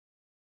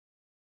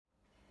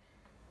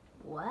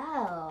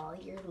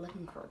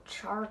for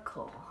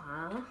charcoal,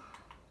 huh?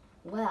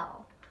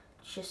 Well,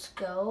 just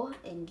go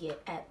and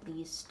get at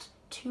least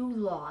 2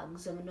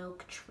 logs of an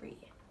oak tree.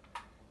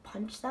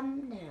 Punch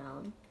them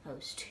down,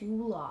 those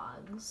 2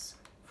 logs,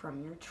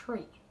 from your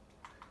tree.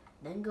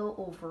 Then go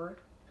over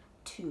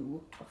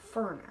to a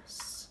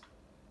furnace.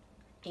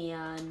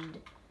 And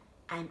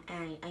I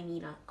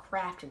mean a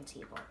crafting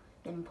table.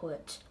 Then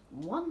put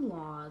 1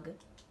 log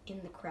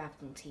in the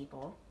crafting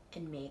table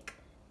and make,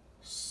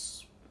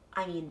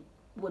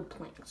 wood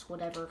planks,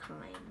 whatever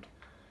kind.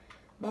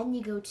 Then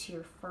you go to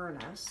your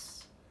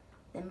furnace,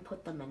 then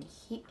put them in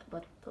heat,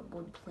 put the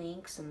wood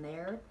planks in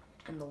there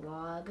and the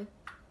log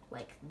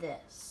like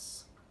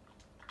this.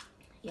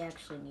 You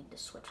actually need to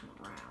switch them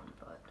around,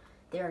 but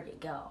there you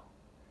go.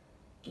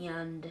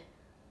 And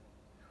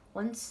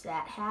once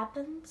that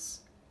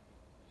happens,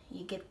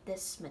 you get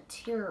this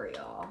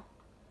material,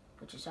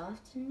 which is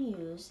often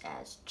used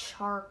as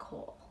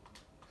charcoal.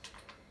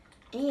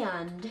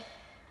 And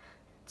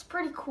it's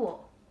pretty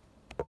cool.